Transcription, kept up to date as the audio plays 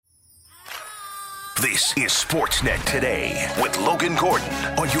This is Sportsnet Today with Logan Gordon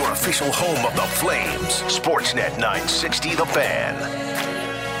on your official home of the Flames. Sportsnet 960 The Fan.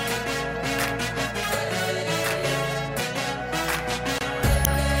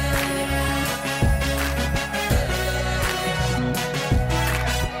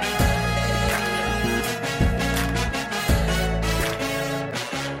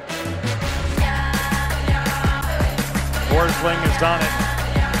 Forsling is on it.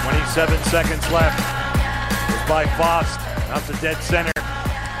 27 seconds left. It's by Fost. Out to dead center.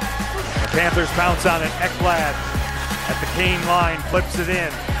 The Panthers bounce on it. Ekblad at the Kane line. Flips it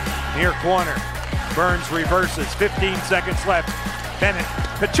in. Near corner. Burns reverses. 15 seconds left. Bennett.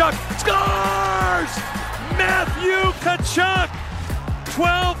 Tkachuk scores! Matthew Tkachuk!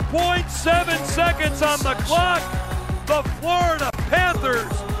 12.7 seconds on the clock. The Florida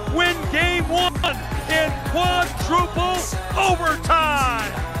Panthers win game one in quadruple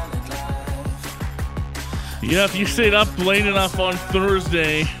overtime. Yeah, if you stayed up late enough on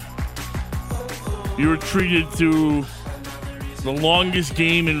Thursday, you were treated to the longest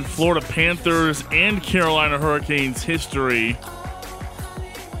game in Florida Panthers and Carolina Hurricanes history.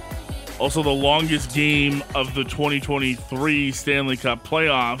 Also the longest game of the 2023 Stanley Cup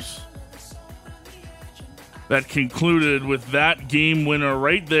playoffs. That concluded with that game winner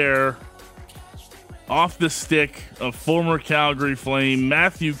right there off the stick of former Calgary Flame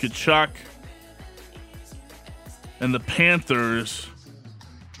Matthew Tkachuk. And the Panthers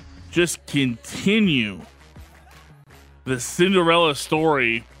just continue the Cinderella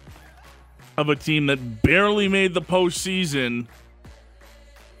story of a team that barely made the postseason,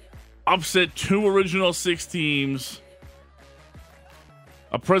 upset two original six teams,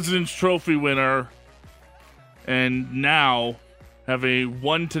 a President's Trophy winner, and now have a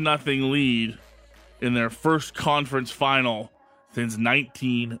 1-0 lead in their first conference final since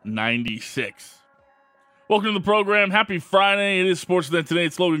 1996. Welcome to the program. Happy Friday. It is Sportsnet Today.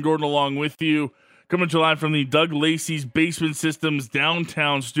 It's Logan Gordon along with you. Coming to you live from the Doug Lacey's Basement Systems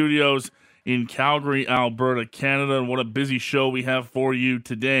downtown studios in Calgary, Alberta, Canada. And what a busy show we have for you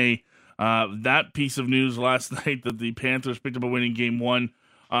today. That piece of news last night that the Panthers picked up a win in game one,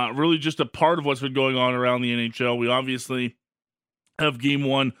 really just a part of what's been going on around the NHL. We obviously have game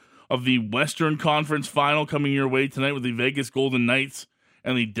one of the Western Conference final coming your way tonight with the Vegas Golden Knights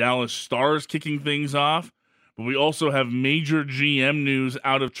and the Dallas Stars kicking things off. But we also have major GM news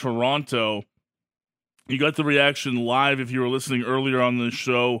out of Toronto. You got the reaction live if you were listening earlier on the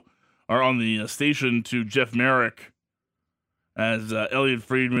show or on the station to Jeff Merrick as Elliot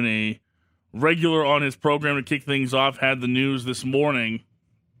Friedman, a regular on his program to kick things off, had the news this morning.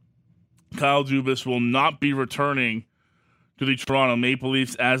 Kyle Dubas will not be returning to the Toronto Maple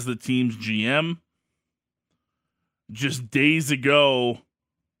Leafs as the team's GM. Just days ago,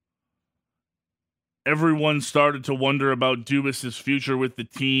 everyone started to wonder about Dubas' future with the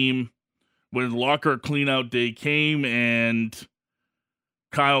team when locker cleanout day came and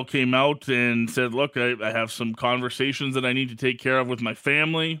Kyle came out and said, look, I have some conversations that I need to take care of with my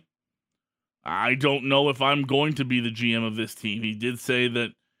family. I don't know if I'm going to be the GM of this team. He did say that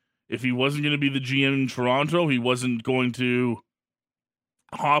if he wasn't going to be the GM in Toronto, he wasn't going to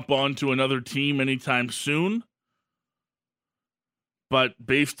hop onto another team anytime soon. But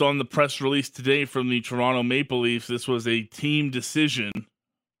based on the press release today from the Toronto Maple Leafs, this was a team decision.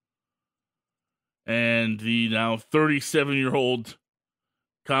 And the now 37-year-old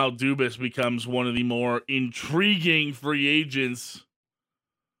Kyle Dubas becomes one of the more intriguing free agents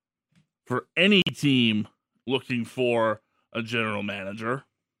for any team looking for a general manager.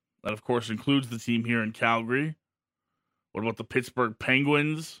 That, of course, includes the team here in Calgary. What about the Pittsburgh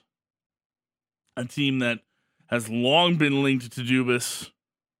Penguins? A team that has long been linked to Dubas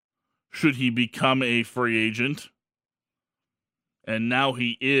should he become a free agent. And now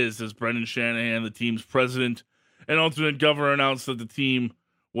he is, as Brendan Shanahan, the team's president and alternate governor, announced that the team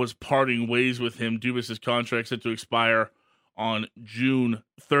was parting ways with him. Dubas' contract set to expire on June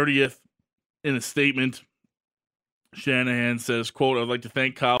 30th. In a statement, Shanahan says, quote, I'd like to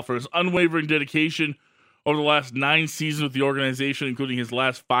thank Kyle for his unwavering dedication over the last 9 seasons with the organization, including his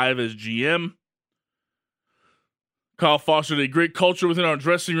last 5 as GM. Kyle fostered a great culture within our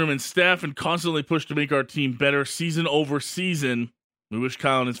dressing room and staff and constantly pushed to make our team better season over season. We wish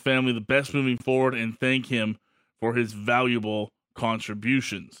Kyle and his family the best moving forward and thank him for his valuable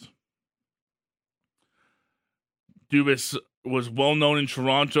contributions. Dubas was well known in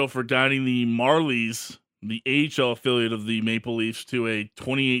Toronto for guiding the Marlies, the AHL affiliate of the Maple Leafs, to a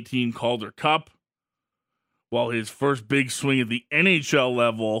 2018 Calder Cup, while his first big swing at the NHL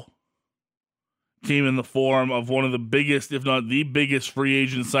level came in the form of one of the biggest, if not the biggest, free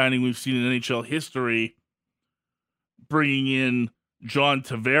agent signing we've seen in NHL history, bringing in John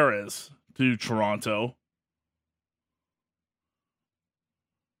Tavares to Toronto,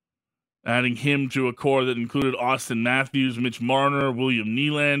 adding him to a core that included Austin Matthews, Mitch Marner, William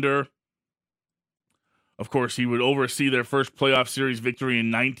Nylander. Of course, he would oversee their first playoff series victory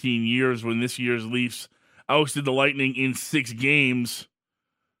in 19 years when this year's Leafs ousted the Lightning in 6 games.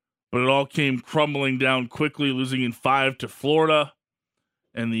 But it all came crumbling down quickly, losing in 5 to Florida.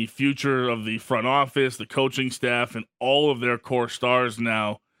 And the future of the front office, the coaching staff, and all of their core stars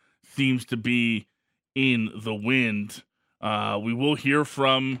now seems to be in the wind. We will hear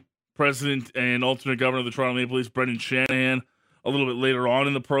from President and alternate governor of the Toronto Maple Leafs, Brendan Shanahan, a little bit later on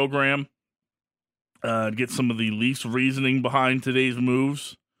in the program. Get some of the Leafs' reasoning behind today's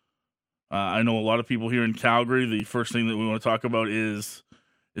moves. I know a lot of people here in Calgary, the first thing that we want to talk about is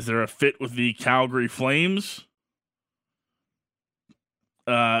there a fit with the Calgary Flames?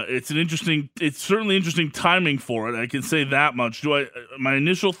 It's certainly interesting timing for it. I can say that much. My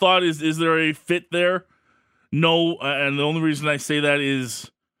initial thought is there a fit there? No, and the only reason I say that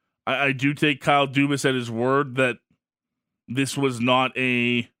is I do take Kyle Dubas at his word that this was not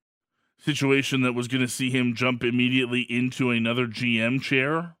a situation that was going to see him jump immediately into another GM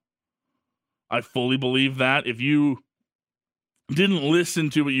chair. I fully believe that. If you didn't listen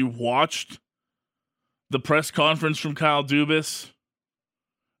to, but you watched the press conference from Kyle Dubas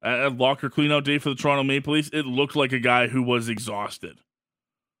at locker cleanout day for the Toronto Maple Leafs, it looked like a guy who was exhausted.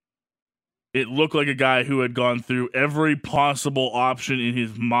 It looked like a guy who had gone through every possible option in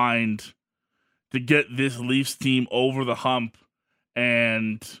his mind to get this Leafs team over the hump,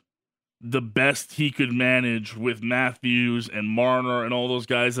 and the best he could manage with Matthews and Marner and all those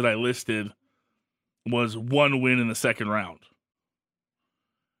guys that I listed was one win in the second round.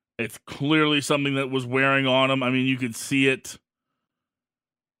 It's clearly something that was wearing on him. I mean, you could see it.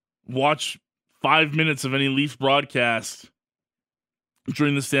 Watch 5 minutes of any Leafs broadcast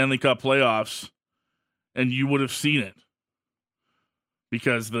during the Stanley Cup playoffs, and you would have seen it.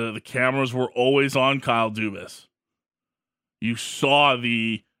 Because the cameras were always on Kyle Dubas. You saw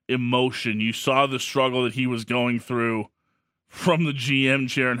the emotion. You saw the struggle that he was going through from the GM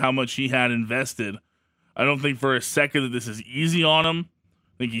chair and how much he had invested. I don't think for a second that this is easy on him.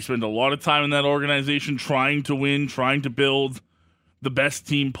 I think he spent a lot of time in that organization trying to win, trying to build the best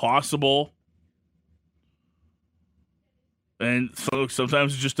team possible. And so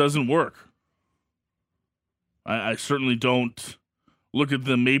sometimes it just doesn't work. I certainly don't look at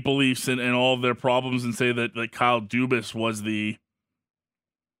the Maple Leafs and all of their problems and say that Kyle Dubas was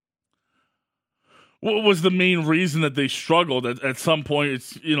what was the main reason that they struggled. At some point,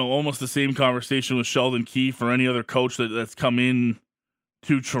 it's almost the same conversation with Sheldon Keefe or any other coach that's come in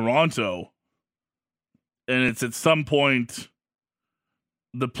to Toronto. And it's at some point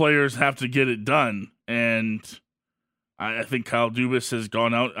the players have to get it done. And I think Kyle Dubas has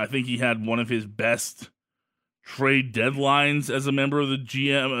gone out. I think he had one of his best trade deadlines as a member of the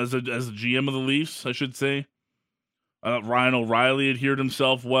GM, as a GM of the Leafs, I should say. Ryan O'Reilly adhered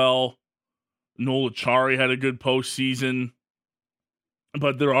himself well. Noel Acciari had a good postseason.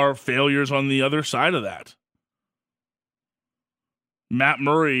 But there are failures on the other side of that. Matt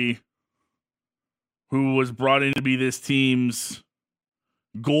Murray, who was brought in to be this team's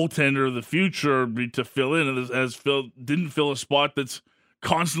goaltender of the future to fill in, didn't fill a spot that's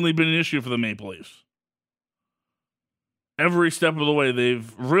constantly been an issue for the Maple Leafs. Every step of the way,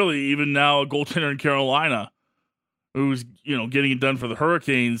 they've really, even now, a goaltender in Carolina who's, getting it done for the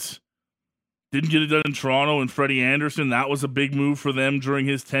Hurricanes, didn't get it done in Toronto, and Freddie Anderson, that was a big move for them during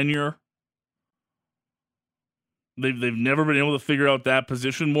his tenure. They've never been able to figure out that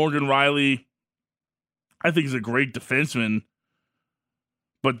position. Morgan Riley, I think, is a great defenseman,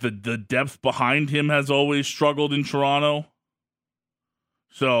 but the depth behind him has always struggled in Toronto.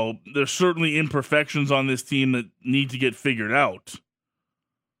 So there's certainly imperfections on this team that need to get figured out.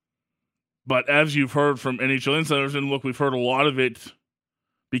 But as you've heard from NHL insiders, and look, we've heard a lot of it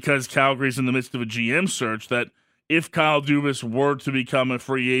because Calgary's in the midst of a GM search, that if Kyle Dubas were to become a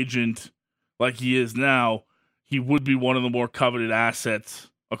free agent like he is now, he would be one of the more coveted assets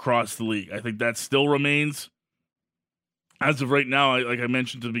across the league. I think that still remains. As of right now, like I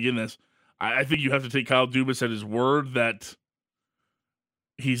mentioned to begin this, I think you have to take Kyle Dubas at his word that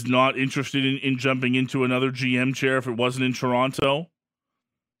he's not interested in jumping into another GM chair if it wasn't in Toronto.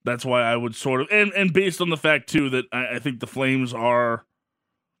 That's why I would sort of, and based on the fact, too, that I think the Flames are,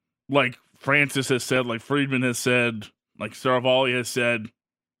 like Francis has said, like Friedman has said, like Saravalli has said,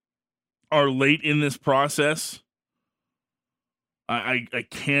 are late in this process. I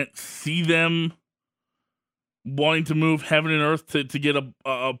can't see them wanting to move heaven and earth to get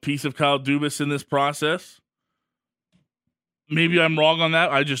a piece of Kyle Dubas in this process. Maybe I'm wrong on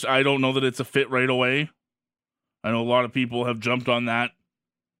that. I don't know that it's a fit right away. I know a lot of people have jumped on that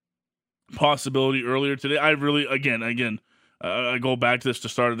possibility earlier today. I really, I go back to this to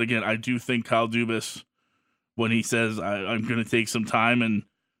start it again. I do think Kyle Dubas, when he says I'm going to take some time and,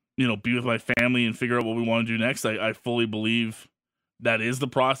 be with my family and figure out what we want to do next, I fully believe that is the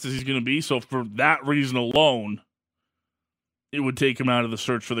process he's going to be. So for that reason alone, it would take him out of the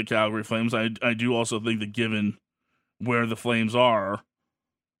search for the Calgary Flames. I do also think that given where the Flames are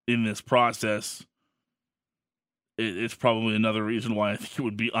in this process, it's probably another reason why I think it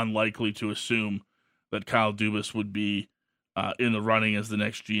would be unlikely to assume that Kyle Dubas would be in the running as the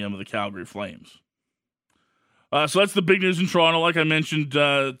next GM of the Calgary Flames. So that's the big news in Toronto. Like I mentioned,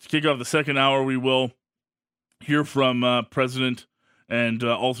 to kick off the second hour, we will hear from President and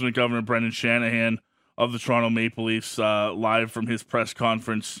alternate Governor Brendan Shanahan of the Toronto Maple Leafs live from his press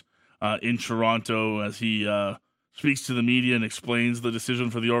conference in Toronto as he speaks to the media and explains the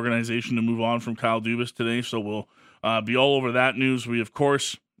decision for the organization to move on from Kyle Dubas today. So we'll be all over that news. We, of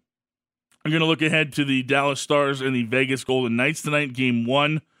course, are going to look ahead to the Dallas Stars and the Vegas Golden Knights tonight, Game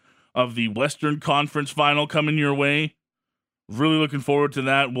 1 of the Western Conference Final coming your way. Really looking forward to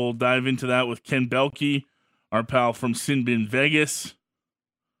that. We'll dive into that with Ken Belke, our pal from Sinbin Vegas.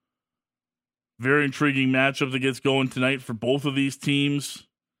 Very intriguing matchup that gets going tonight for both of these teams.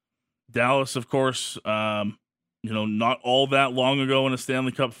 Dallas, of course, not all that long ago in a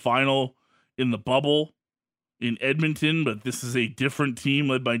Stanley Cup final in the bubble in Edmonton, but this is a different team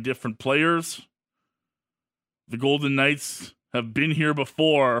led by different players. The Golden Knights have been here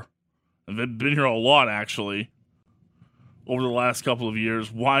before. They've been here a lot, actually, over the last couple of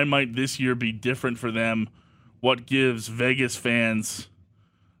years. Why might this year be different for them? What gives Vegas fans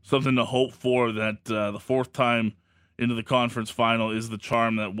something to hope for that the fourth time into the conference final is the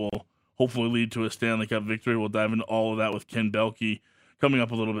charm that will hopefully lead to a Stanley Cup victory? We'll dive into all of that with Ken Belke coming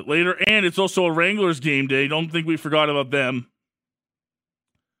up a little bit later. And it's also a Wranglers game day. Don't think we forgot about them.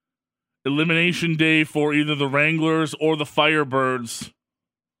 Elimination day for either the Wranglers or the Firebirds.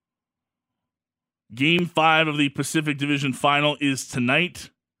 Game 5 of the Pacific Division Final is tonight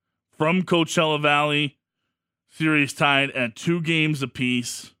from Coachella Valley. Series tied at 2 games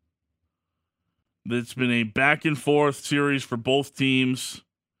apiece. It's been a back-and-forth series for both teams.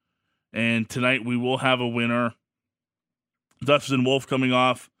 And tonight we will have a winner. Dustin Wolf coming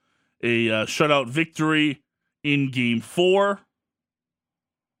off a shutout victory in Game 4.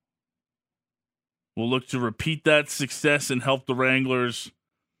 We'll look to repeat that success and help the Wranglers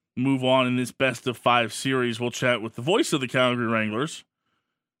move on in this best-of-5 series. We'll chat with the voice of the Calgary Wranglers,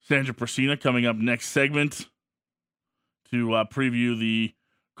 Sandra Persina, coming up next segment to preview the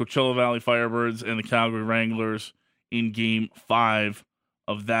Coachella Valley Firebirds and the Calgary Wranglers in Game 5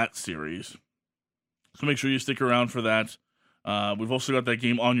 of that series. So make sure you stick around for that. We've also got that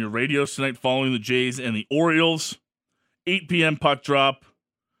game on your radios tonight following the Jays and the Orioles. 8 p.m. puck drop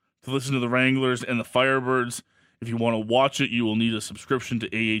to listen to the Wranglers and the Firebirds. If you want to watch it, you will need a subscription to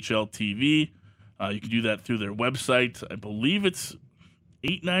AHL TV. You can do that through their website. I believe it's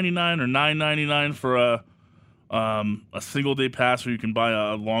 $8.99 or $9.99 for a single-day pass, or you can buy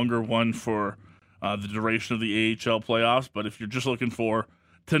a longer one for the duration of the AHL playoffs. But if you're just looking for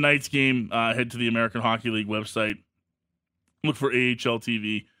tonight's game, head to the American Hockey League website. Look for AHL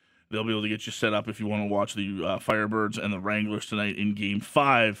TV. They'll be able to get you set up if you want to watch the Firebirds and the Wranglers tonight in Game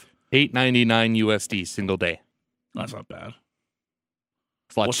 5. $8.99 USD single day. That's not bad.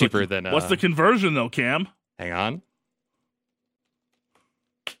 It's a lot cheaper than... What's the conversion, though, Cam? Hang on.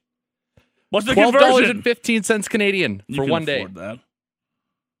 What's the conversion? $12.15 Canadian for 1 day. That.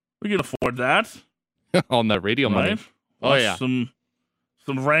 We can afford that. On that radio money. Oh, yeah. Some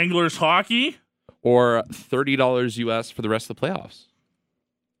Wranglers hockey. Or $30 US for the rest of the playoffs.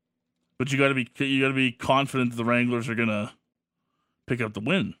 But you got to be confident that the Wranglers are going to pick up the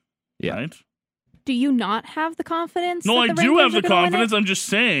win. Yeah. Right? Do you not have the confidence? No, I do have the confidence. I'm just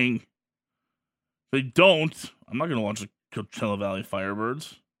saying. They don't. I'm not going to watch the Coachella Valley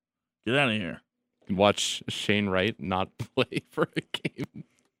Firebirds. Get out of here. You can watch Shane Wright not play for a game.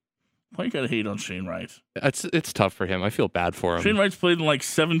 Why you got to hate on Shane Wright? It's tough for him. I feel bad for him. Shane Wright's played in like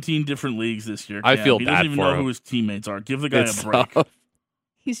 17 different leagues this year. I feel bad for him. He doesn't even know who his teammates are. Give the guy a break. Tough.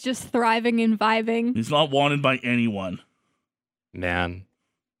 He's just thriving and vibing. He's not wanted by anyone. Man.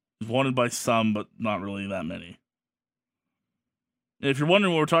 He's wanted by some, but not really that many. If you're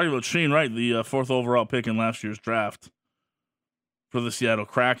wondering what we're talking about, Shane Wright, the 4th overall pick in last year's draft for the Seattle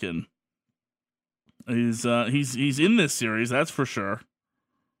Kraken, he's in this series, that's for sure.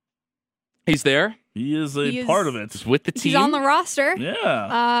 He's there. He is He part is- of it. He's with the team. He's on the roster.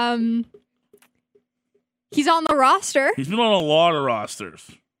 Yeah. He's on the roster. He's been on a lot of rosters.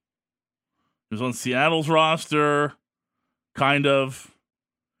 He was on Seattle's roster, kind of.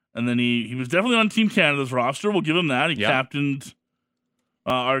 And then he was definitely on Team Canada's roster. We'll give him that. He captained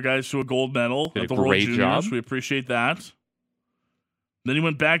our guys to a gold medal Did at the a World great Juniors. job. We appreciate that. Then he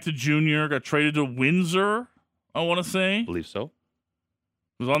went back to junior, got traded to Windsor, I want to say. I believe so.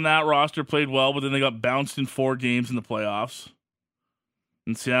 Was on that roster, played well, but then they got bounced in 4 games in the playoffs.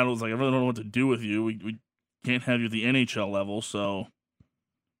 And Seattle was like, I really don't know what to do with you. We can't have you at the NHL level, so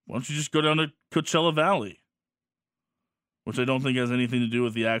why don't you just go down to Coachella Valley? Which I don't think has anything to do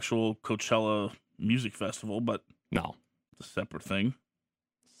with the actual Coachella Music Festival, but No. it's a separate thing.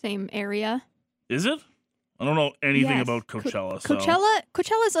 Same area. Is it? I don't know anything Yes. about Coachella.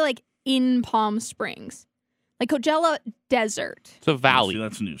 Coachella's like in Palm Springs, like Coachella Desert. It's a valley. See,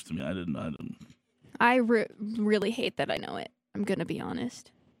 that's news to me. I didn't. I really hate that I know it. I'm gonna be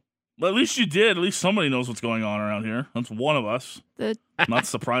honest. Well, at least you did. At least somebody knows what's going on around here. That's one of us. Not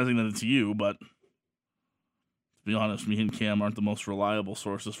surprising that it's you, but to be honest, me and Cam aren't the most reliable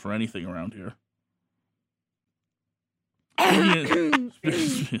sources for anything around here.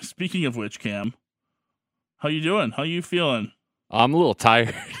 Speaking of which, Cam, how you doing? How you feeling? I'm a little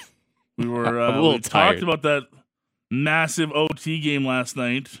tired. We were I'm a little we tired. talked about that massive OT game last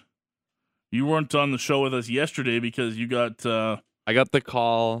night. You weren't on the show with us yesterday because you got I got the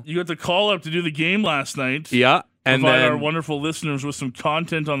call. you got the call up to do the game last night. Yeah. And Provide then our wonderful listeners with some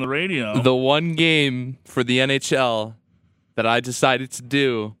content on the radio. the one game for the NHL that I decided to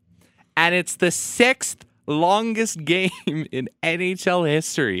do, and it's the 6th longest game in NHL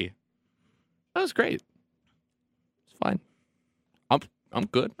history. That was great. It's fine. I'm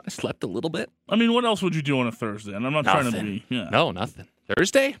good. I slept a little bit. I mean, what else would you do on a Thursday? And I'm not trying to be, No, nothing.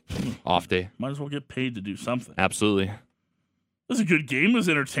 Thursday, off day. Might as well get paid to do something. Absolutely. It was a good game. It was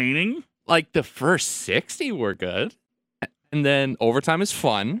entertaining. Like the first 60 were good. And then overtime is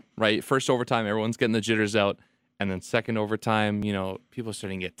fun, right? First overtime, everyone's getting the jitters out. And then second overtime, people are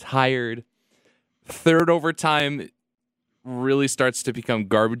starting to get tired. Third overtime really starts to become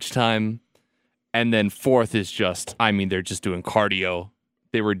garbage time. And then fourth is just, they're just doing cardio.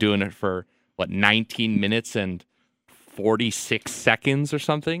 They were doing it for, 19 minutes and 46 seconds or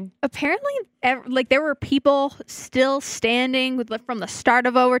something? Apparently, there were people still standing from the start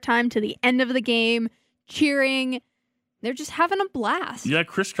of overtime to the end of the game, cheering. They're just having a blast. Yeah,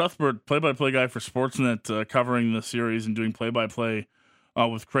 Chris Cuthbert, play-by-play guy for Sportsnet, covering the series and doing play-by-play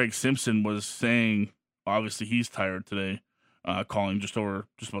with Craig Simpson, was saying, obviously he's tired today, calling just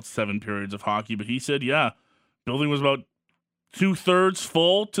about 7 periods of hockey. But he said, building was about 2/3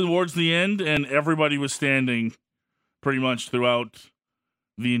 full towards the end, and everybody was standing pretty much throughout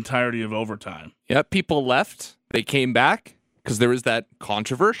the entirety of overtime. Yeah, people left. They came back because there was that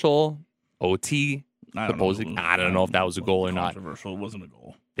controversial OT. I don't know if that was a goal or not. Controversial. It wasn't a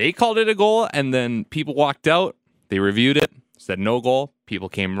goal. They called it a goal, and then people walked out. They reviewed it, said no goal. People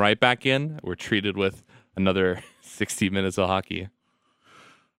came right back in. Were treated with another 60 minutes of hockey.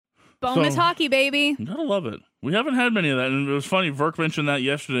 Bonus hockey, baby. You gotta love it. We haven't had many of that, and it was funny. Verk mentioned that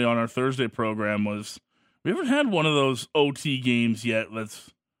yesterday on our Thursday program. We haven't had one of those OT games yet that's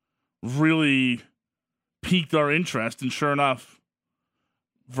really piqued our interest, and sure enough,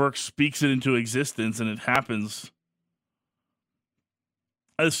 Verk speaks it into existence, and it happens.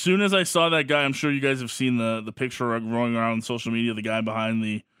 As soon as I saw that guy, I'm sure you guys have seen the picture rolling around on social media, the guy behind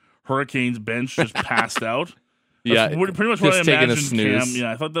the Hurricanes bench just passed out. That's pretty much what I imagined Cam.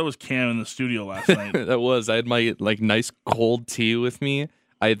 Yeah, I thought that was Cam in the studio last night. That was. I had my nice cold tea with me.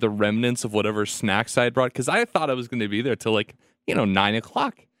 I had the remnants of whatever snacks I had brought because I thought I was going to be there till 9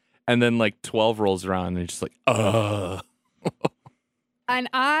 o'clock. And then 12 rolls around and it's just ugh. And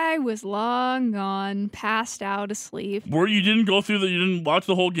I was long gone, passed out asleep. You didn't watch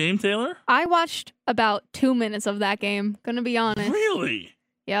the whole game, Taylor? I watched about 2 minutes of that game, gonna be honest. Really?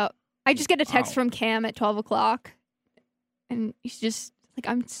 Yep. I just get a text from Cam at 12 o'clock, and he's just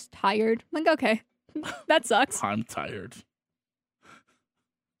I'm tired. I'm like, okay, that sucks. I'm tired.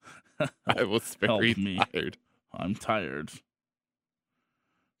 I was very tired. I'm tired.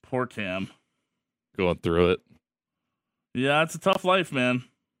 Poor Cam. Going through it. Yeah, it's a tough life, man.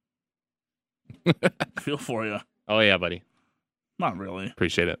 Feel for you. Oh, yeah, buddy. Not really.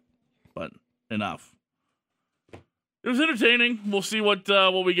 Appreciate it. But enough. It was entertaining. We'll see what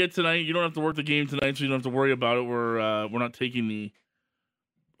we get tonight. You don't have to work the game tonight, so you don't have to worry about it. We're not taking the...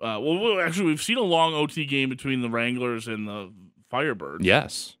 actually, we've seen a long OT game between the Wranglers and the Firebirds.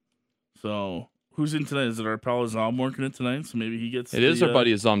 Yes. So, who's in tonight? Is it our pal Azam working it tonight? So maybe he gets... It is our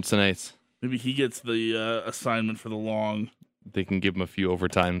buddy Azam tonight. Maybe he gets the assignment for the long They can give him a few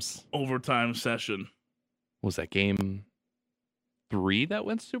overtimes. overtime session. Was that game 3 that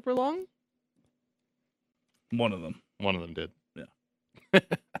went super long? One of them. One of them did.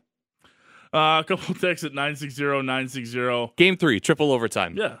 A couple texts at 960-960. Game 3, triple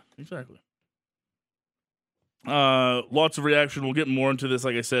overtime. Yeah, exactly. Lots of reaction. We'll get more into this,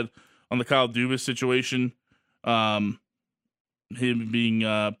 like I said, on the Kyle Dubas situation. Him being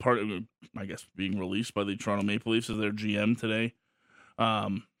part of, I guess, being released by the Toronto Maple Leafs as their GM today.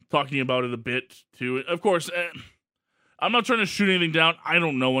 Talking about it a bit, too. Of course, I'm not trying to shoot anything down. I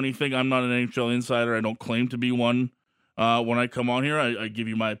don't know anything. I'm not an NHL insider. I don't claim to be one. When I come on here, I give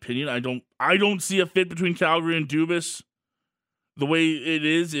you my opinion. I don't see a fit between Calgary and Dubas the way it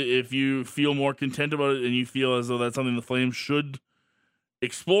is. If you feel more content about it and you feel as though that's something the Flames should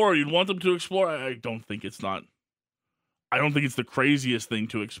explore, you'd want them to explore. I don't think it's the craziest thing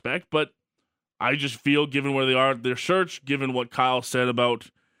to expect, but I just feel, given where they are at their search, given what Kyle said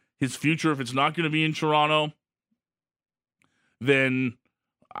about his future, if it's not going to be in Toronto, then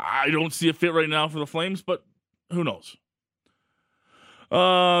I don't see a fit right now for the Flames, but who knows?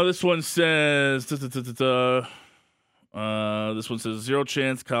 This one says, this one says, zero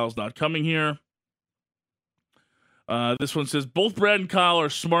chance Kyle's not coming here. This one says, both Brad and Kyle are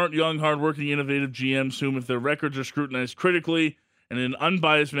smart, young, hardworking, innovative GMs whom, if their records are scrutinized critically and in an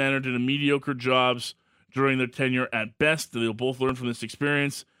unbiased manner, did mediocre jobs during their tenure at best, they'll both learn from this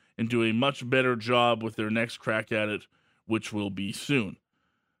experience and do a much better job with their next crack at it, which will be soon.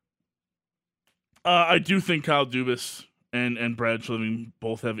 I do think Kyle Dubas and Brad Treliving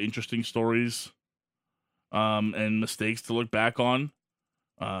both have interesting stories and mistakes to look back on.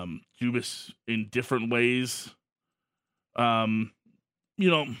 Dubas in different ways. The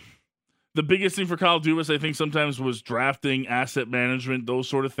biggest thing for Kyle Dubas, I think, sometimes was drafting, asset management, those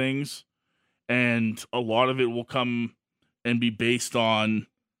sort of things. And a lot of it will come and be based on,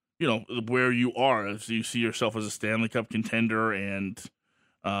 where you are. If you see yourself as a Stanley Cup contender and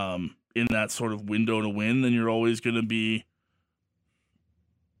in that sort of window to win, then you're always going to be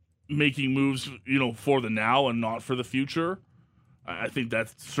making moves, for the now and not for the future. I think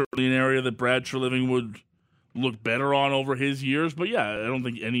that's certainly an area that Brad Treliving would look better on over his years. But yeah, I don't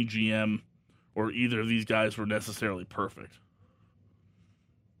think any GM or either of these guys were necessarily perfect.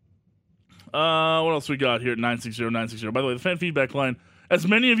 What else we got here at 960-960? By the way, the fan feedback line, as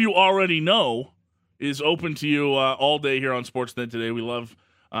many of you already know, is open to you all day here on Sportsnet today. We love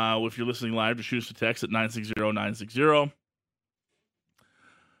if you're listening live to shoot us a text at 960-960.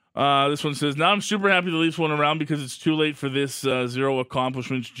 This one says, now I'm super happy the Leafs went around because it's too late for this zero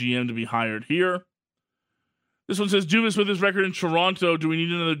accomplishments GM to be hired here. This one says, Dubas with his record in Toronto, do we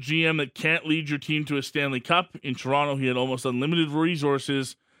need another GM that can't lead your team to a Stanley Cup? In Toronto, he had almost unlimited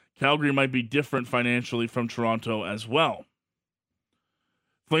resources. Calgary might be different financially from Toronto as well.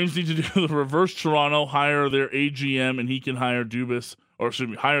 Flames need to do the reverse Toronto, hire their AGM and he can hire Dubas, or excuse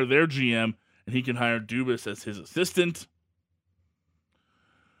me, hire their GM and he can hire Dubas as his assistant.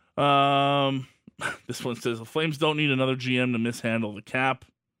 This one says, the Flames don't need another GM to mishandle the cap.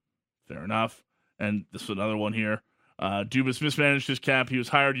 Fair enough. And this is another one here. Dubas mismanaged his cap. He was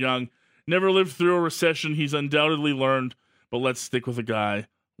hired young, never lived through a recession. He's undoubtedly learned, but let's stick with a guy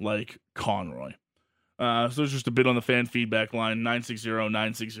like Conroy. So there's just a bit on the fan feedback line,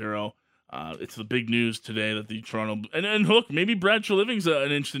 960-960. It's the big news today that the Toronto... And look, maybe Brad Treliving's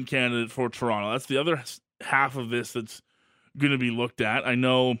an instant candidate for Toronto. That's the other half of this that's going to be looked at. I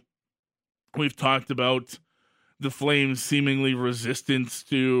know we've talked about the Flames' seemingly resistance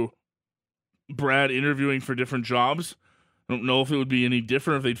to Brad interviewing for different jobs. I don't know if it would be any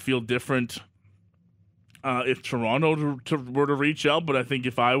different, if they'd feel different if Toronto were to reach out. But I think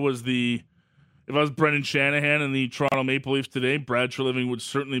if I was Brendan Shanahan and the Toronto Maple Leafs today, Brad Treliving would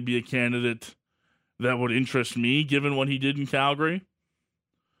certainly be a candidate that would interest me, given what he did in Calgary.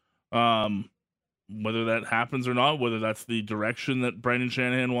 Whether that happens or not, whether that's the direction that Brendan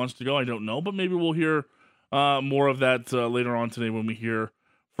Shanahan wants to go, I don't know. But maybe we'll hear more of that later on today when we hear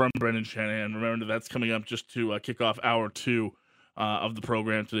from Brendan Shanahan. Remember, that's coming up just to kick off hour 2 of the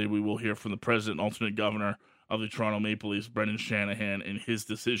program today. We will hear from the president and alternate governor of the Toronto Maple Leafs, Brendan Shanahan, and his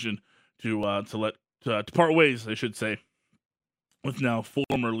decision to part ways, I should say, with now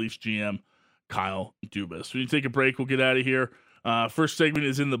former Leafs GM Kyle Dubas. We need to take a break. We'll get out of here. First segment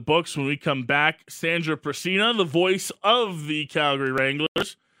is in the books. When we come back, Sandra Prasina, the voice of the Calgary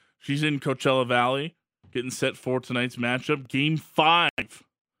Wranglers, she's in Coachella Valley, getting set for tonight's matchup. Game 5.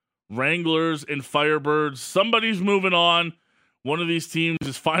 Wranglers and Firebirds. Somebody's moving on. One of these teams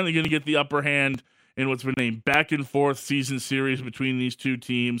is finally going to get the upper hand in what's been a back-and-forth season series between these two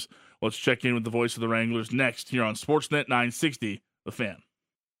teams. Let's check in with the voice of the Wranglers next here on Sportsnet 960, The Fan.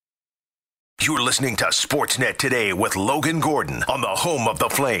 You're listening to Sportsnet Today with Logan Gordon on the home of the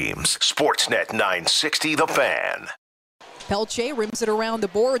Flames. Sportsnet 960, The Fan. Pelche rims it around the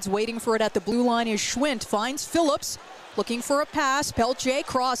boards, waiting for it at the blue line is Schwint. Finds Phillips, looking for a pass. Pelche,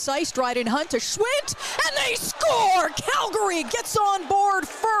 cross ice, Dryden Hunt to Schwint, and they score! Calgary gets on board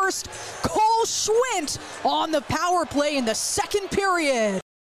first. Cole Schwint on the power play in the second period.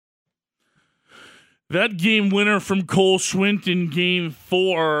 That game winner from Cole Schwint in Game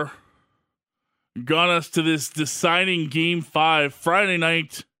 4 got us to this deciding Game 5 Friday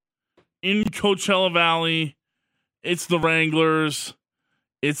night in Coachella Valley. It's the Wranglers.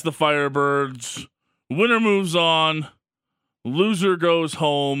 It's the Firebirds. Winner moves on. Loser goes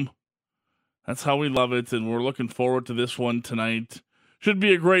home. That's how we love it, and we're looking forward to this one tonight. Should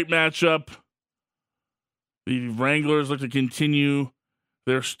be a great matchup. The Wranglers look to continue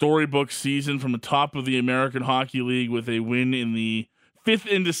their storybook season from the top of the American Hockey League with a win in the fifth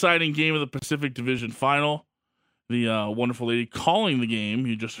and deciding game of the Pacific Division Final. The wonderful lady calling the game,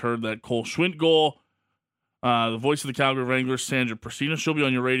 you just heard that Cole Schwint goal. The voice of the Calgary Wranglers, Sandra Persina. She'll be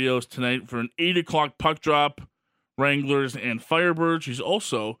on your radios tonight for an 8 o'clock puck drop. Wranglers and Firebirds. She's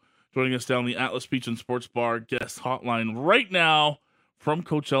also joining us down the Atlas Beach and Sports Bar guest hotline right now from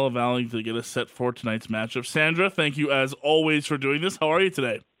Coachella Valley to get us set for tonight's matchup. Sandra, thank you as always for doing this. How are you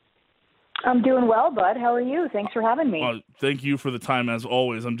today? I'm doing well, bud. How are you? Thanks for having me. Thank you for the time as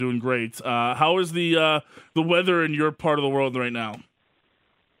always. I'm doing great. How is the weather in your part of the world right now?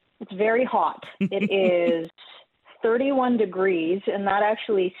 It's very hot. It is 31 degrees, and that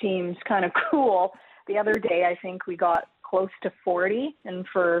actually seems kind of cool. The other day, I think we got close to 40, and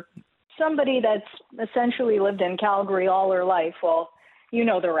for somebody that's essentially lived in Calgary all her life, well, you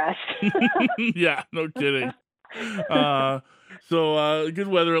know the rest. Yeah, no kidding. So good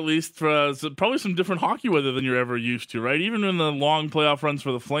weather at least. Probably some different hockey weather than you're ever used to, right? Even in the long playoff runs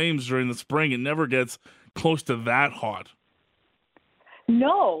for the Flames during the spring, it never gets close to that hot.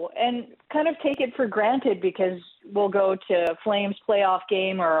 No, and kind of take it for granted because we'll go to a Flames playoff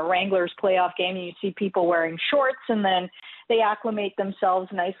game or a Wranglers playoff game and you see people wearing shorts and then they acclimate themselves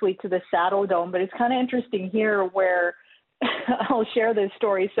nicely to the Saddle Dome. But it's kind of interesting here where I'll share this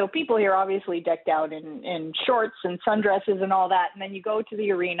story. So people here obviously decked out in shorts and sundresses and all that. And then you go to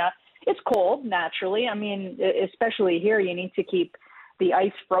the arena. It's cold, naturally. I mean, especially here, you need to keep the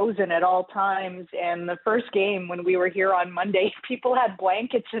ice frozen at all times. And the first game when we were here on Monday, people had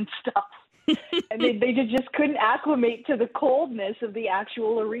blankets and stuff. And they just couldn't acclimate to the coldness of the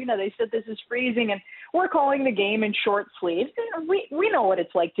actual arena. They said this is freezing, and we're calling the game in short sleeves. We know what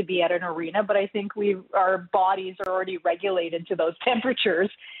it's like to be at an arena, but I think our bodies are already regulated to those temperatures.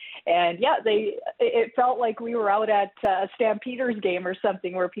 And yeah, it felt like we were out at a Stampeders game or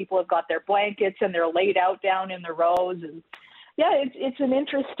something where people have got their blankets and they're laid out down in the rows. And yeah, it's an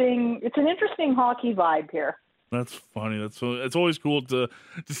interesting hockey vibe here. That's funny. It's always cool to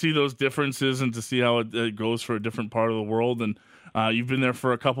see those differences and to see how it goes for a different part of the world. And you've been there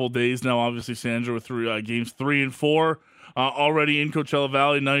for a couple of days now, obviously, Sandra, with games 3 and 4 already in Coachella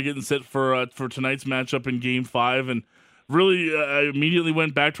Valley. Now you're getting set for tonight's matchup in Game 5. And really, I immediately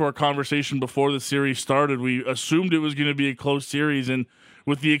went back to our conversation before the series started. We assumed it was going to be a close series, and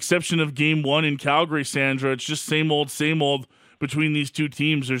with the exception of Game 1 in Calgary, Sandra, it's just same old between these two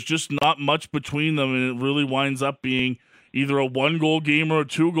teams. There's just not much between them, and it really winds up being either a 1-goal game or a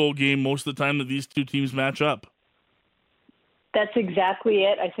 2-goal game most of the time that these two teams match up. That's exactly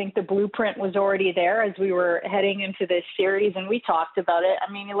it. I think the blueprint was already there as we were heading into this series, and we talked about it.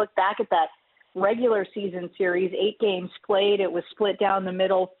 I mean, you look back at that regular season series, 8 games played. It was split down the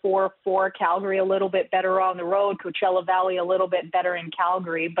middle, 4-4. Calgary a little bit better on the road. Coachella Valley a little bit better in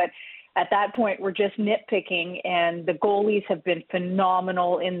Calgary. But at that point, we're just nitpicking, and the goalies have been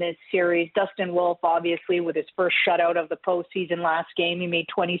phenomenal in this series. Dustin Wolf, obviously, with his first shutout of the postseason last game, he made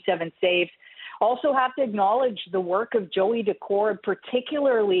 27 saves. Also have to acknowledge the work of Joey Decord,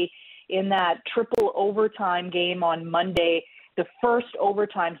 particularly in that triple overtime game on Monday. The first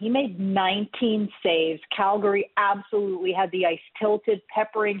overtime, he made 19 saves. Calgary absolutely had the ice tilted,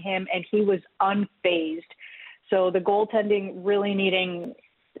 peppering him, and he was unfazed. So the goaltending really needing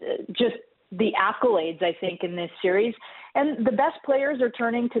just the accolades, I think, in this series. And the best players are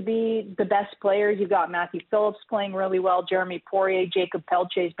turning to be the best players. You've got Matthew Phillips playing really well, Jeremy Poirier, Jacob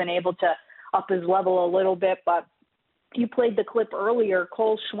Pelche has been able to up his level a little bit. But you played the clip earlier,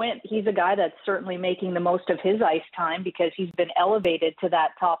 Cole Schwint, he's a guy that's certainly making the most of his ice time because he's been elevated to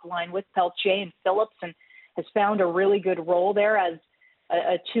that top line with Pelche and Phillips and has found a really good role there as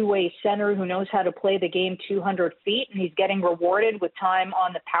a two-way center who knows how to play the game 200 feet, and he's getting rewarded with time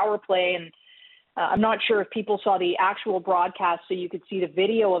on the power play. And I'm not sure if people saw the actual broadcast so you could see the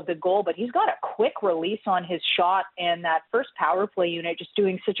video of the goal, but he's got a quick release on his shot, and that first power play unit just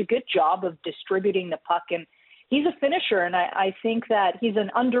doing such a good job of distributing the puck. And he's a finisher, and I think that he's an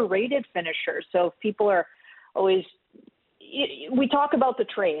underrated finisher. So if people are always – we talk about the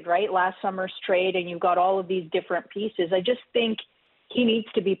trade, right, last summer's trade, and you've got all of these different pieces. I just think he needs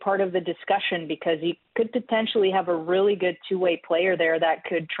to be part of the discussion because he could potentially have a really good two-way player there that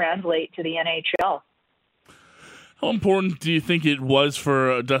could translate to the NHL. How important do you think it was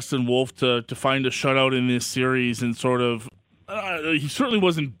for Dustin Wolf to find a shutout in this series and sort of he certainly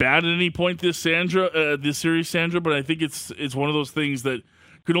wasn't bad at any point this series, Sandra, but I think it's one of those things that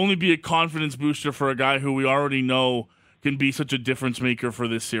could only be a confidence booster for a guy who we already know can be such a difference maker for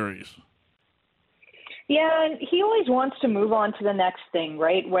this series. Yeah, and he always wants to move on to the next thing,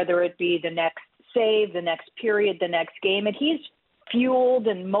 right? Whether it be the next save, the next period, the next game. And he's fueled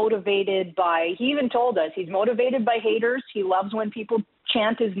and motivated by, he even told us, he's motivated by haters. He loves when people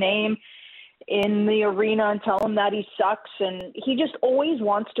chant his name in the arena and tell him that he sucks. And he just always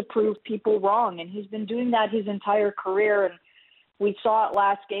wants to prove people wrong. And he's been doing that his entire career. And we saw it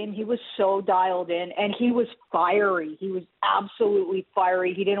last game. He was so dialed in, and he was fiery. He was absolutely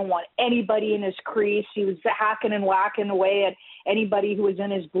fiery. He didn't want anybody in his crease. He was hacking and whacking away at anybody who was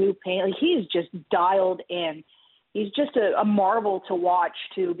in his blue paint. Like, he's just dialed in. He's just a marvel to watch,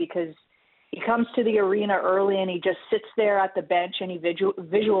 too, because he comes to the arena early and he just sits there at the bench and he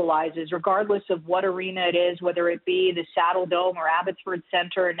visualizes, regardless of what arena it is, whether it be the Saddle Dome or Abbotsford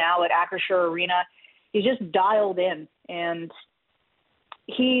Center or now at Acrisure Arena. He's just dialed in, and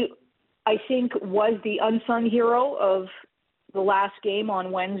he, I think, was the unsung hero of the last game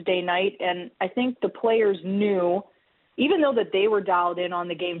on Wednesday night. And I think the players knew, even though that they were dialed in on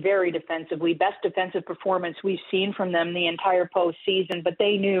the game very defensively, best defensive performance we've seen from them the entire postseason, but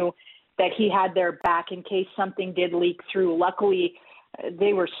they knew that he had their back in case something did leak through. Luckily,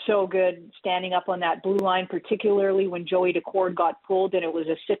 they were so good standing up on that blue line, particularly when Joey Decord got pulled and it was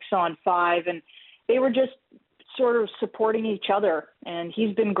a 6-on-5. And they were just sort of supporting each other, and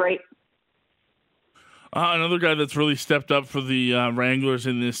he's been great. Another guy that's really stepped up for the Wranglers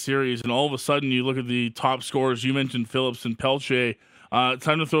in this series, and all of a sudden you look at the top scorers. You mentioned Phillips and Pelche.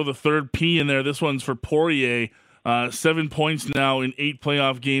 Time to throw the third P in there. This one's for Poirier. 7 points now in 8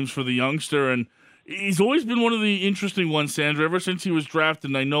 playoff games for the youngster, and he's always been one of the interesting ones, Sandra, ever since he was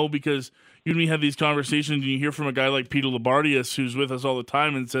drafted. And I know because you and me have these conversations, and you hear from a guy like Peter Labardius, who's with us all the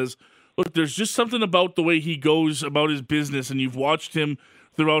time, and says, look, there's just something about the way he goes about his business, and you've watched him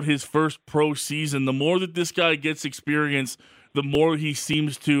throughout his first pro season. The more that this guy gets experience, the more he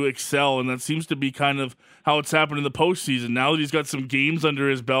seems to excel, and that seems to be kind of how it's happened in the postseason. Now that he's got some games under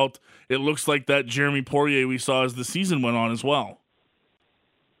his belt, it looks like that Jeremy Poirier we saw as the season went on as well.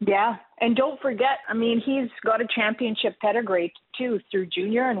 Yeah, and don't forget, I mean, he's got a championship pedigree, too, through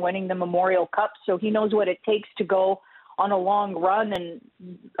junior and winning the Memorial Cup, so he knows what it takes to go on a long run and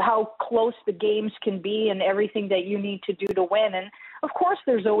how close the games can be and everything that you need to do to win. And of course,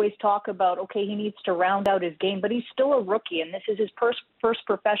 there's always talk about, okay, he needs to round out his game, but he's still a rookie, and this is his first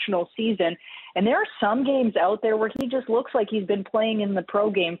professional season. And there are some games out there where he just looks like he's been playing in the pro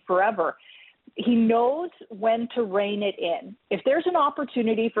game forever. He knows when to rein it in. If there's an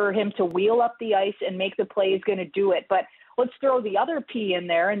opportunity for him to wheel up the ice and make the play, he's going to do it. But let's throw the other P in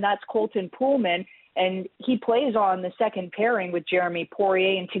there, and that's Colton Poolman. And he plays on the second pairing with Jeremy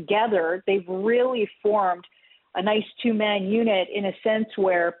Poirier, and together they've really formed a nice two-man unit in a sense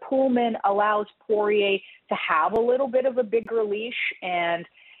where Poolman allows Poirier to have a little bit of a bigger leash and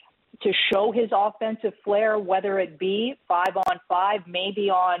to show his offensive flair, whether it be 5-on-5, maybe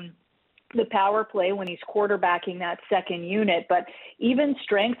on the power play when he's quarterbacking that second unit. But even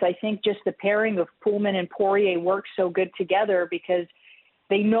strength, I think just the pairing of Poolman and Poirier works so good together because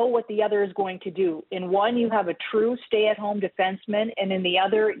they know what the other is going to do. In one, you have a true stay-at-home defenseman, and in the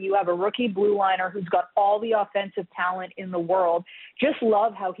other, you have a rookie blue liner who's got all the offensive talent in the world. Just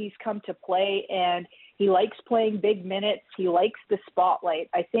love how he's come to play, and he likes playing big minutes. He likes the spotlight.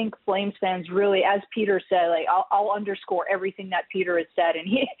 I think Flames fans really, as Peter said, like I'll underscore everything that Peter has said, and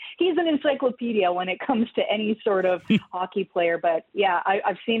he's an encyclopedia when it comes to any sort of hockey player. But yeah,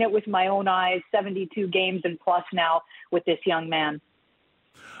 I've seen it with my own eyes, 72 games and plus now with this young man.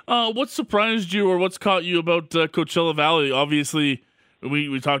 What surprised you or what's caught you about Coachella Valley? Obviously,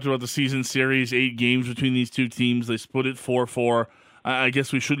 we talked about the season series, 8 games between these two teams. They split it 4-4. I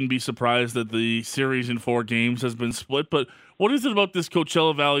guess we shouldn't be surprised that the series in 4 games has been split. But what is it about this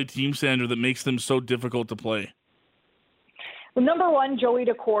Coachella Valley team, Sandra, that makes them so difficult to play? Well, number one, Joey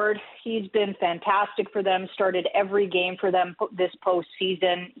Decord. He's been fantastic for them, started every game for them this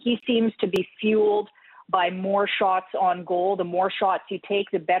postseason. He seems to be fueled by more shots on goal. The more shots you take,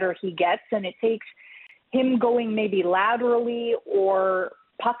 the better he gets. And it takes him going maybe laterally or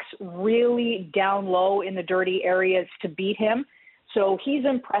pucks really down low in the dirty areas to beat him. So he's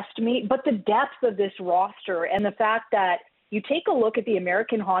impressed me. But the depth of this roster and the fact that you take a look at the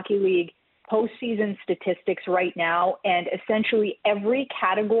American Hockey League postseason statistics right now, and essentially every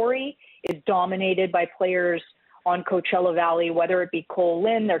category is dominated by players on Coachella Valley, whether it be Cole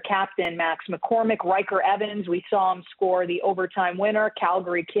Lynn, their captain, Max McCormick, Riker Evans. We saw him score the overtime winner,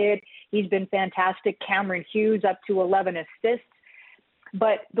 Calgary kid. He's been fantastic. Cameron Hughes up to 11 assists.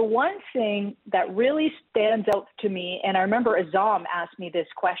 But the one thing that really stands out to me, and I remember Azam asked me this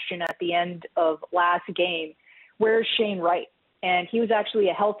question at the end of last game, where's Shane Wright? And he was actually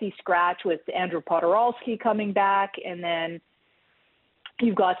a healthy scratch with Andrew Podorowski coming back. And then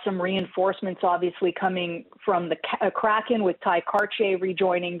you've got some reinforcements obviously coming from the Kraken with Ty Karche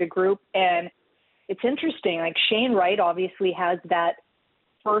rejoining the group. And it's interesting, like Shane Wright obviously has that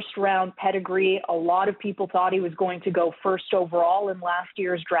first round pedigree. A lot of people thought he was going to go first overall in last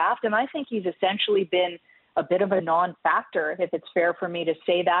year's draft. And I think he's essentially been a bit of a non-factor, if it's fair for me to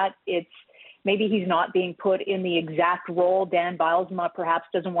say that. Maybe he's not being put in the exact role. Dan Bilesma perhaps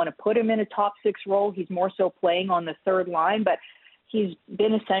doesn't want to put him in a top six role. He's more so playing on the third line, but he's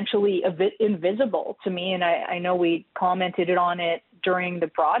been essentially invisible to me. And I know we commented on it during the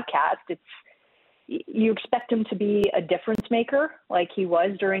broadcast. You expect him to be a difference maker like he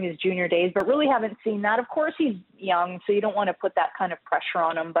was during his junior days, but really haven't seen that. Of course, he's young, so you don't want to put that kind of pressure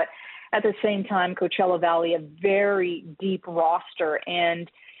on him. But at the same time, Coachella Valley, a very deep roster, and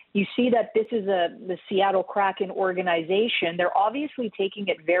you see that this is the Seattle Kraken organization. They're obviously taking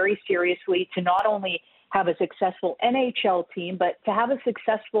it very seriously to not only have a successful NHL team, but to have a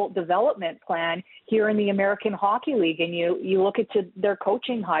successful development plan here in the American Hockey League. And you look at their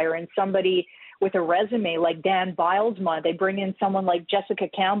coaching hire and somebody with a resume like Dan Bilesma. They bring in someone like Jessica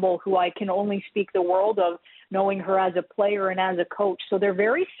Campbell, who I can only speak the world of, knowing her as a player and as a coach. So they're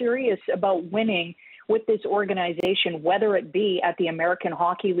very serious about winning with this organization, whether it be at the American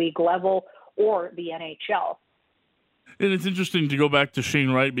Hockey League level or the NHL. And it's interesting to go back to Shane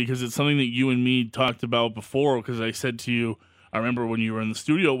Wright because it's something that you and me talked about before, because I said to you, I remember when you were in the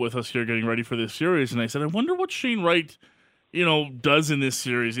studio with us here getting ready for this series, and I said, I wonder what Shane Wright, does in this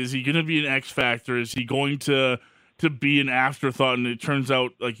series. Is he going to be an X factor? Is he going to be an afterthought? And it turns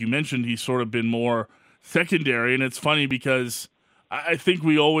out, like you mentioned, he's sort of been more secondary. And it's funny because I think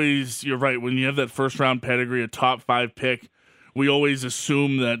you're right, when you have that first round pedigree, a top 5 pick, we always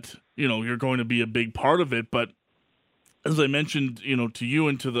assume that, you're going to be a big part of it. But as I mentioned, to you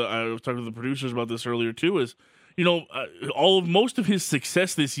and I was talking to the producers about this earlier too, is, most of his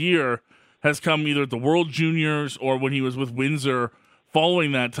success this year has come either at the World Juniors or when he was with Windsor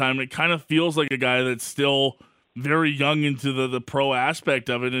following that time. It kind of feels like a guy that's still very young into the pro aspect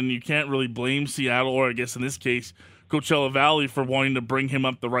of it, and you can't really blame Seattle, or I guess in this case, Coachella Valley, for wanting to bring him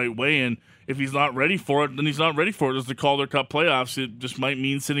up the right way. And if he's not ready for it, then he's not ready for it. As the Calder Cup playoffs, it just might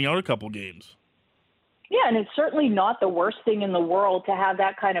mean sitting out a couple games. Yeah, and it's certainly not the worst thing in the world to have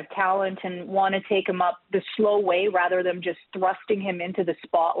that kind of talent and want to take him up the slow way rather than just thrusting him into the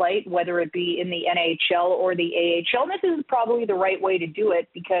spotlight, whether it be in the NHL or the AHL. And this is probably the right way to do it,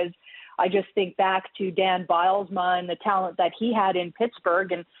 because I just think back to Dan Bilesma and the talent that he had in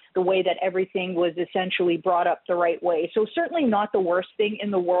Pittsburgh and the way that everything was essentially brought up the right way. So certainly not the worst thing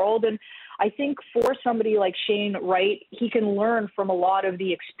in the world. And I think for somebody like Shane Wright, he can learn from a lot of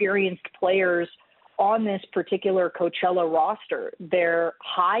the experienced players on this particular Coachella roster. They're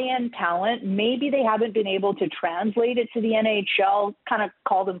high-end talent. Maybe they haven't been able to translate it to the NHL, kind of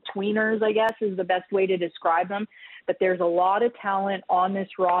call them tweeners, I guess, is the best way to describe them. But there's a lot of talent on this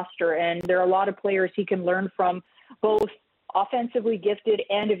roster, and there are a lot of players he can learn from, both offensively gifted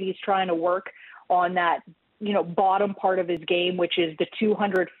and if he's trying to work on that bottom part of his game, which is the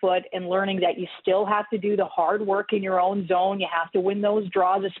 200-foot, and learning that you still have to do the hard work in your own zone. You have to win those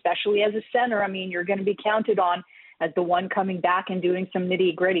draws, especially as a center. I mean, you're going to be counted on as the one coming back and doing some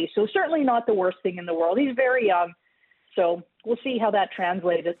nitty-gritty. So certainly not the worst thing in the world. He's very young, so we'll see how that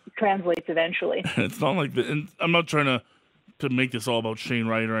translates eventually. It's not like and I'm not trying to make this all about Shane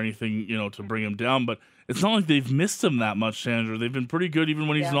Wright or anything, to bring him down, but it's not like they've missed him that much, Sandra. They've been pretty good even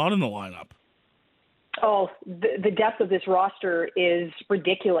when he's not in the lineup. Oh, the depth of this roster is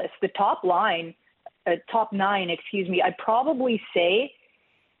ridiculous. The top nine, I'd probably say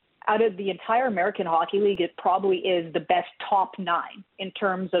out of the entire American Hockey League, it probably is the best top 9 in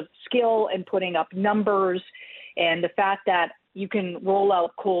terms of skill and putting up numbers. And the fact that you can roll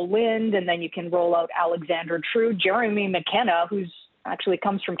out Cole Lind, and then you can roll out Alexander True. Jeremy McKenna, who's actually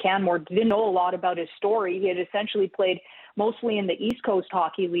comes from Canmore, didn't know a lot about his story. He had essentially played mostly in the East Coast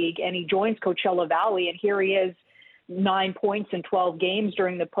Hockey League, and he joins Coachella Valley, and here he is, 9 points in 12 games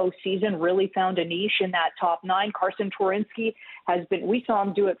during the postseason, really found a niche in that top 9. Carson Twarynski we saw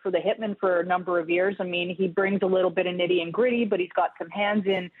him do it for the Hitmen for a number of years. I mean, he brings a little bit of nitty and gritty, but he's got some hands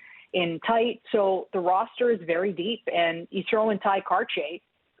in tight. So the roster is very deep, and you throw in Ty Karche,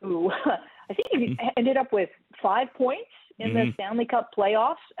 who I think he ended up with 5 points in the Stanley Cup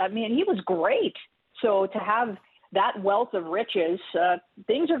playoffs. I mean, he was great. So to have that wealth of riches,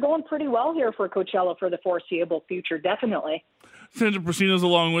 things are going pretty well here for Coachella for the foreseeable future, definitely. Sandra Prasino's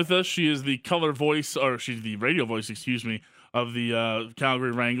along with us. She is the color voice, or she's the radio voice, of the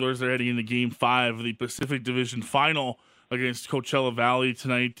Calgary Wranglers. They're heading into Game 5 of the Pacific Division Final against Coachella Valley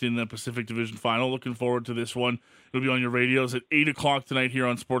tonight in the Pacific Division Final. Looking forward to this one. It'll be on your radios at 8 o'clock tonight here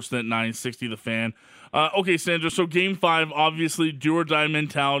on Sportsnet 960 The Fan. Okay, Sandra, so Game 5, obviously, do-or-die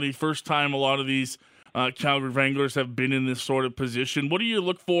mentality. First time a lot of these Calgary Wranglers have been in this sort of position. What do you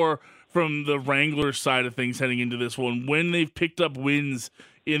look for from the Wranglers side of things heading into this one? When they've picked up wins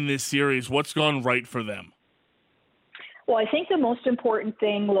in this series, what's gone right for them? Well, I think the most important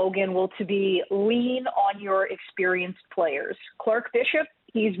thing, Logan, will to be lean on your experienced players. Clark Bishop,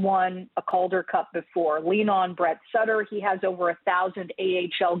 he's won a Calder Cup before. Lean on Brett Sutter. He has over 1,000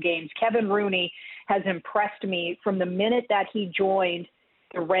 AHL games. Kevin Rooney has impressed me from the minute that he joined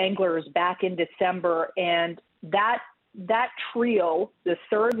the Wranglers back in December. And that trio, the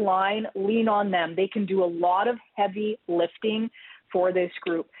third line, lean on them. They can do a lot of heavy lifting for this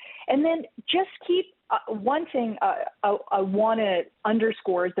group. And then just keep one thing I want to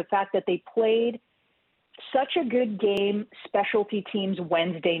underscore is the fact that they played such a good game, specialty teams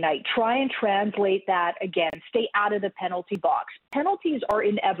Wednesday night. Try and translate that again. Stay out of the penalty box. Penalties are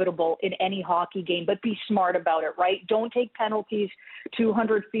inevitable in any hockey game, but be smart about it, right? Don't take penalties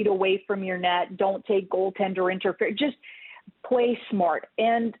 200 feet away from your net. Don't take goaltender interference. Just play smart.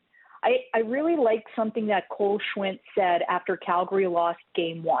 And I really like something that Cole Schwint said after Calgary lost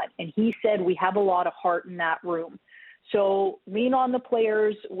Game 1. And he said, we have a lot of heart in that room. So lean on the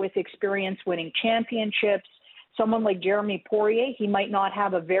players with experience winning championships. Someone like Jeremy Poirier, he might not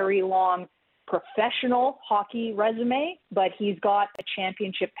have a very long professional hockey resume, but he's got a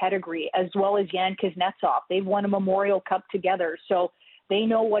championship pedigree, as well as Jan Kuznetsov. They've won a Memorial Cup together, so they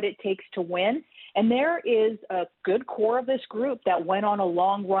know what it takes to win. And there is a good core of this group that went on a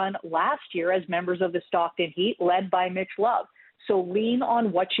long run last year as members of the Stockton Heat, led by Mitch Love. So lean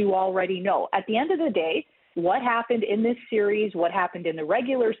on what you already know. At the end of the day, what happened in this series, what happened in the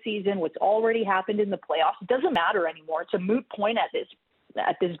regular season, what's already happened in the playoffs, doesn't matter anymore. It's a moot point at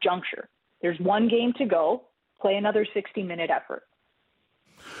this juncture. There's one game to go. Play another 60-minute effort.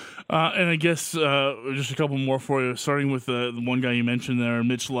 And I guess just a couple more for you, starting with the one guy you mentioned there,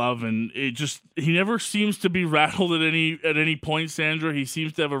 Mitch Love, and he never seems to be rattled at any point, Sandra. He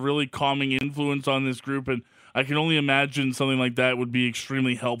seems to have a really calming influence on this group, and I can only imagine something like that would be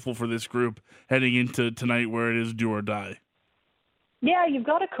extremely helpful for this group heading into tonight where it is do or die. Yeah, you've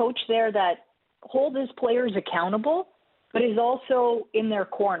got a coach there that holds his players accountable, but is also in their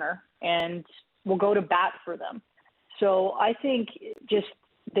corner and will go to bat for them. So I think just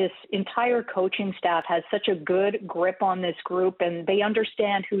this entire coaching staff has such a good grip on this group, and they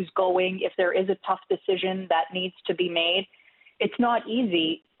understand who's going if there is a tough decision that needs to be made. It's not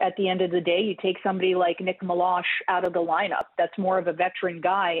easy at the end of the day. You take somebody like Nick Meloche out of the lineup. That's more of a veteran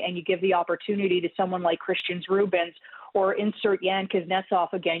guy, and you give the opportunity to someone like Christian Rubens or insert Jan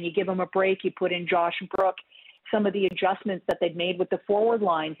Kuznetsov again. You give him a break. You put in Josh Brook. Some of the adjustments that they've made with the forward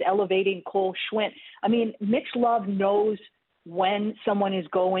lines, elevating Cole Schwint. I mean, Mitch Love knows when someone is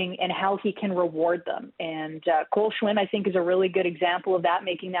going and how he can reward them. And Cole Schwint, I think, is a really good example of that,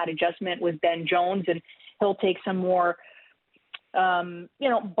 making that adjustment with Ben Jones, and he'll take some more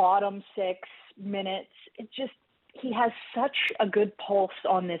bottom 6 minutes. He has such a good pulse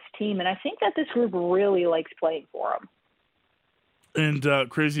on this team, and I think that this group really likes playing for him. And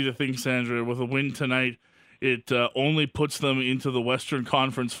crazy to think, Sandra, with a win tonight, it only puts them into the Western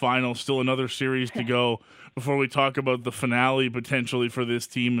Conference Final. Still another series to go before we talk about the finale potentially for this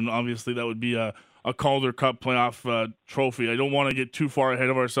team, and obviously that would be a Calder Cup playoff trophy. I don't want to get too far ahead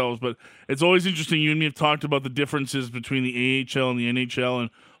of ourselves, but it's always interesting. You and me have talked about the differences between the AHL and the NHL, and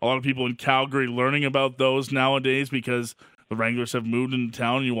a lot of people in Calgary learning about those nowadays because the Wranglers have moved into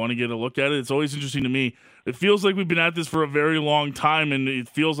town and you want to get a look at it. It's always interesting to me. It feels like we've been at this for a very long time, and it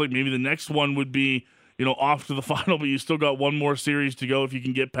feels like maybe the next one would be off to the final, but you still got one more series to go if you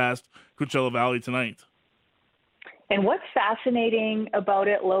can get past Coachella Valley tonight. And what's fascinating about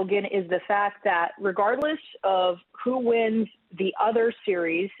it, Logan, is the fact that regardless of who wins the other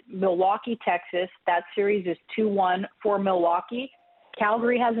series, Milwaukee, Texas, that series is 2-1 for Milwaukee.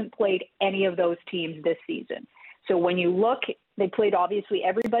 Calgary hasn't played any of those teams this season. So when you look, they played obviously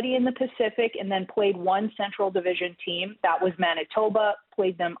everybody in the Pacific and then played one Central Division team. That was Manitoba,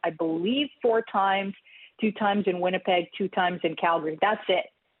 played them, I believe, 4 times, 2 times in Winnipeg, 2 times in Calgary. That's it.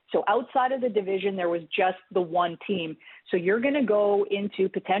 So outside of the division, there was just the one team. So you're going to go into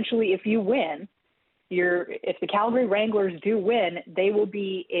potentially, if you win, if the Calgary Wranglers do win, they will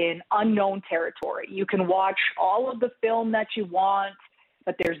be in unknown territory. You can watch all of the film that you want,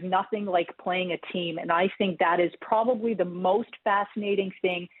 but there's nothing like playing a team. And I think that is probably the most fascinating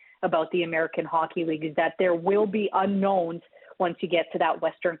thing about the American Hockey League, is that there will be unknowns once you get to that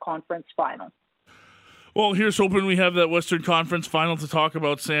Western Conference final. Well, here's hoping we have that Western Conference final to talk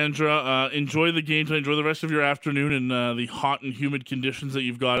about, Sandra. Enjoy the game tonight. Enjoy the rest of your afternoon in the hot and humid conditions that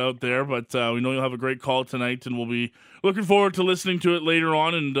you've got out there. But we know you'll have a great call tonight, and we'll be looking forward to listening to it later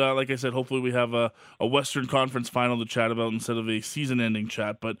on. And like I said, hopefully we have a Western Conference final to chat about instead of a season-ending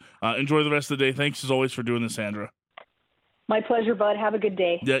chat. But enjoy the rest of the day. Thanks, as always, for doing this, Sandra. My pleasure, bud. Have a good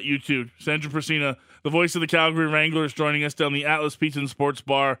day. Yeah, you too. Sandra Prasina, the voice of the Calgary Wranglers, joining us down the Atlas Pizza and Sports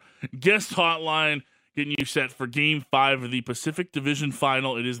Bar guest hotline, getting you set for Game 5 of the Pacific Division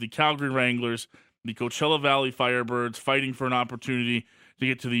Final. It is the Calgary Wranglers, the Coachella Valley Firebirds, fighting for an opportunity to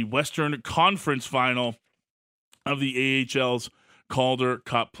get to the Western Conference Final of the AHL's Calder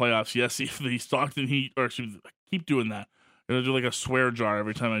Cup playoffs. Yes, the Stockton Heat, or excuse me, I keep doing that. I'm going to do like a swear jar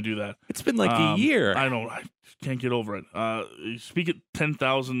every time I do that. It's been like a year. I know. I can't get over it. You speak at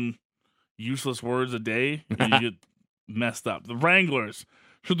 10,000 useless words a day, and you get messed up. The Wranglers.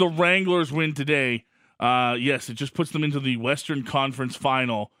 Should the Wranglers win today, yes, it just puts them into the Western Conference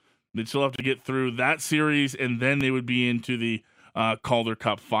Final. They'd still have to get through that series, and then they would be into the Calder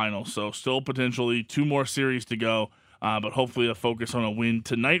Cup Final. So still potentially 2 more series to go, but hopefully a focus on a win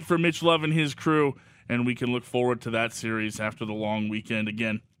tonight for Mitch Love and his crew, and we can look forward to that series after the long weekend.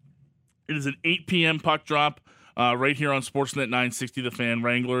 Again, it is an 8 p.m. puck drop right here on Sportsnet 960 The Fan.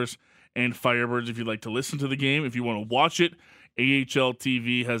 Wranglers and Firebirds, if you'd like to listen to the game. If you want to watch it, AHL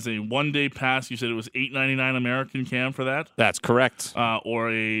TV has a 1-day pass. You said it was $8.99 American, Cam, for that? That's correct.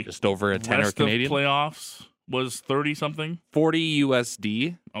 Or a just over a tenner rest Canadian. Of playoffs was 30 something. 40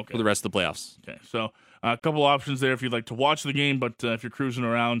 USD for the rest of the playoffs. Okay, so a couple options there if you'd like to watch the game, but if you're cruising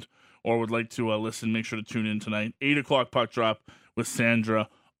around or would like to listen, make sure to tune in tonight. 8 o'clock puck drop with Sandra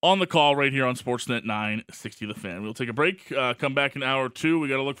on the call right here on Sportsnet 960 The Fan. We'll take a break, come back in hour 2. We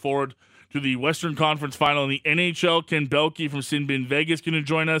got to look forward to the Western Conference Final in the NHL. Ken Belke from Sin Bin Vegas going to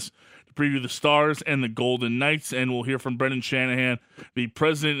join us to preview the Stars and the Golden Knights, and we'll hear from Brendan Shanahan, the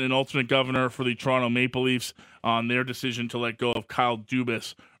president and alternate governor for the Toronto Maple Leafs, on their decision to let go of Kyle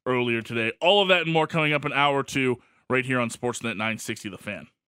Dubas earlier today. All of that and more coming up in hour 2 right here on Sportsnet 960 The Fan.